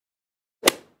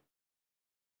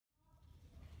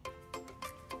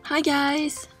Hi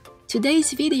guys!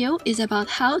 Today's video is about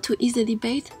how to easily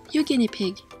bathe your guinea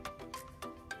pig.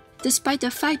 Despite the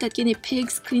fact that guinea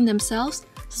pigs clean themselves,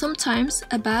 sometimes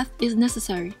a bath is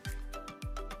necessary.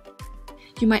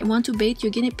 You might want to bathe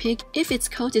your guinea pig if its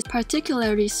coat is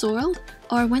particularly soiled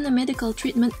or when a medical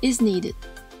treatment is needed.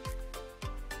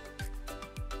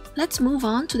 Let's move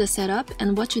on to the setup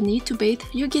and what you need to bathe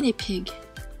your guinea pig.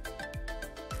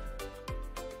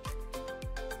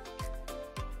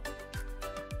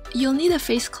 You'll need a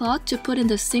face cloth to put in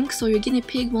the sink so your guinea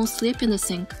pig won't slip in the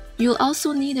sink. You'll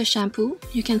also need a shampoo.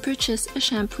 You can purchase a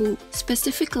shampoo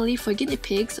specifically for guinea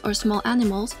pigs or small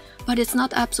animals, but it's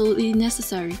not absolutely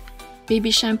necessary.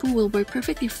 Baby shampoo will work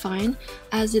perfectly fine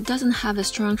as it doesn't have a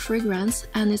strong fragrance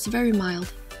and it's very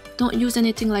mild. Don't use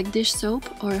anything like dish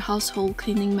soap or household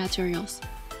cleaning materials.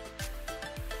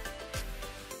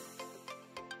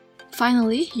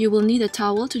 Finally, you will need a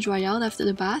towel to dry out after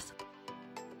the bath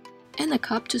and a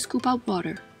cup to scoop out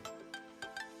water.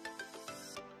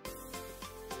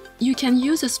 You can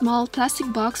use a small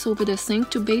plastic box over the sink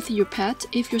to bathe your pet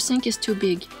if your sink is too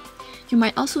big. You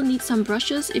might also need some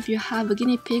brushes if you have a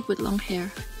guinea pig with long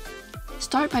hair.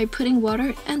 Start by putting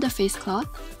water and a face cloth.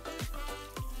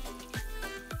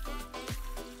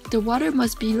 The water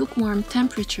must be lukewarm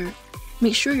temperature.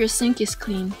 Make sure your sink is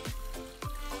clean.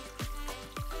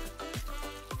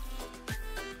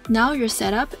 Now you're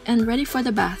set up and ready for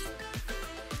the bath.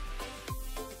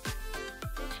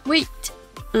 Wait!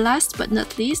 Last but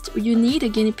not least, you need a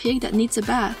guinea pig that needs a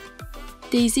bath.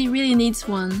 Daisy really needs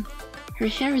one. Her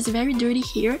hair is very dirty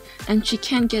here and she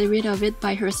can't get rid of it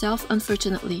by herself,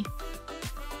 unfortunately.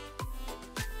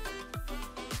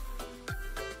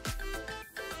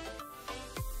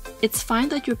 It's fine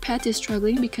that your pet is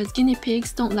struggling because guinea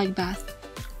pigs don't like baths.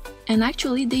 And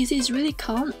actually, Daisy is really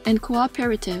calm and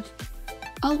cooperative.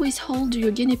 Always hold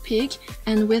your guinea pig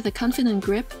and with a confident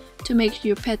grip to make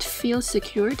your pet feel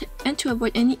secured and to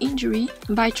avoid any injury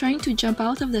by trying to jump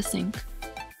out of the sink.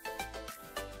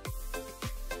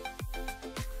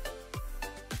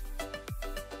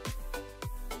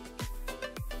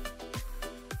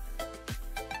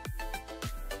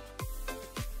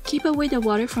 Keep away the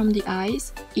water from the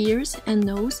eyes, ears, and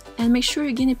nose, and make sure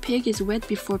your guinea pig is wet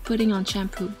before putting on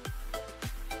shampoo.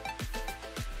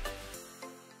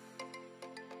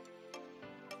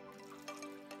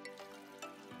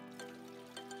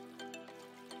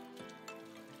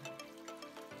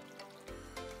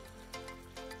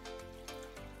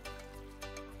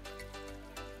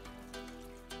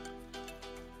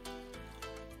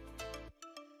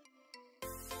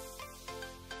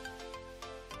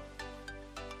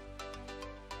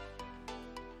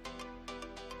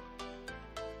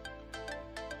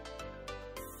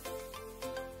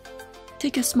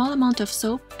 Take a small amount of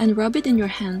soap and rub it in your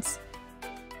hands.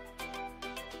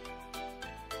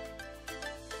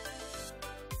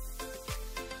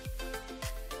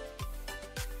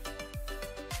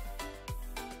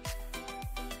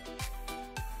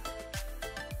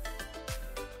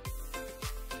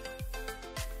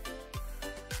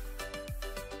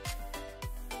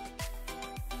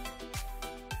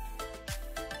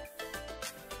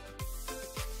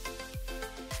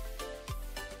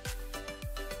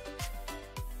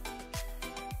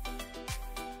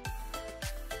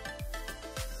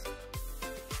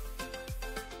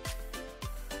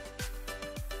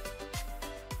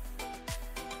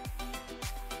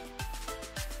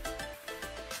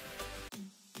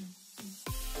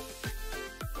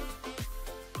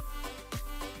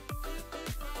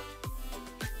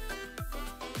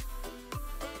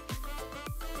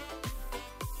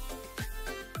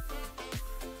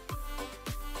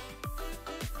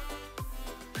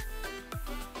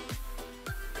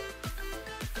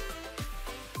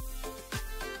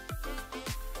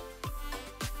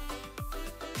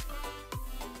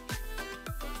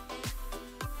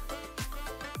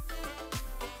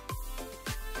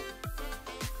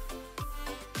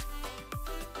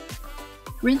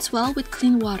 Rinse well with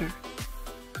clean water.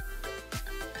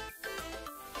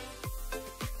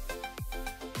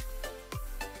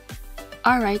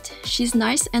 Alright, she's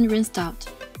nice and rinsed out.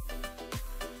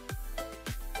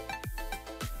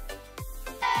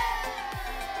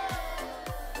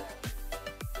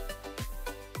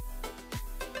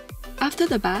 After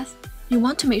the bath, you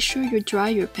want to make sure you dry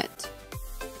your pet.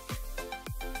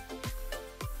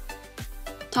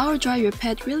 Towel dry your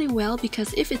pet really well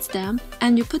because if it's damp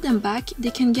and you put them back, they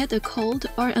can get a cold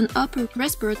or an upper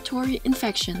respiratory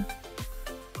infection.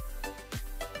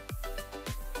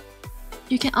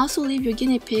 You can also leave your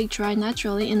guinea pig dry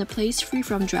naturally in a place free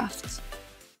from drafts.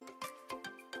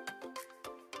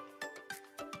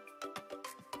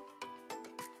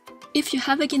 If you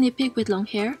have a guinea pig with long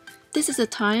hair, this is a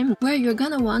time where you're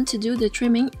gonna want to do the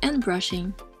trimming and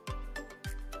brushing.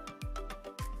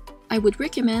 I would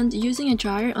recommend using a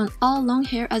dryer on all long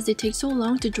hair as they take so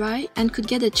long to dry and could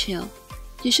get a chill.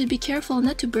 You should be careful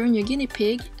not to burn your guinea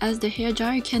pig as the hair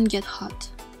dryer can get hot.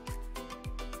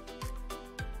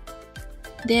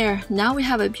 There, now we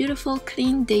have a beautiful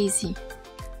clean daisy.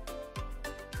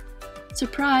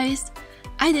 Surprise!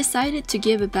 I decided to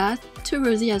give a bath to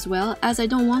Rosie as well as I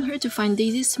don't want her to find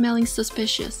Daisy smelling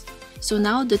suspicious. So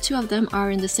now the two of them are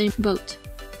in the same boat.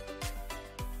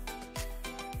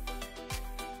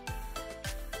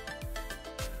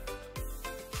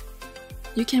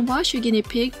 You can wash your guinea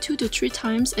pig 2 to 3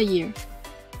 times a year.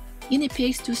 Guinea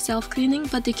pigs do self-cleaning,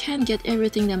 but they can't get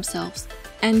everything themselves.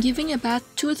 And giving a bath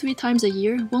 2 or 3 times a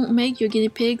year won't make your guinea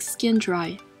pig's skin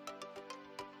dry.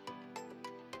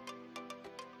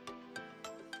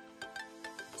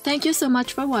 Thank you so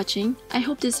much for watching. I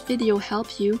hope this video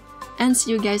helped you, and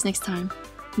see you guys next time.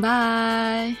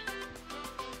 Bye!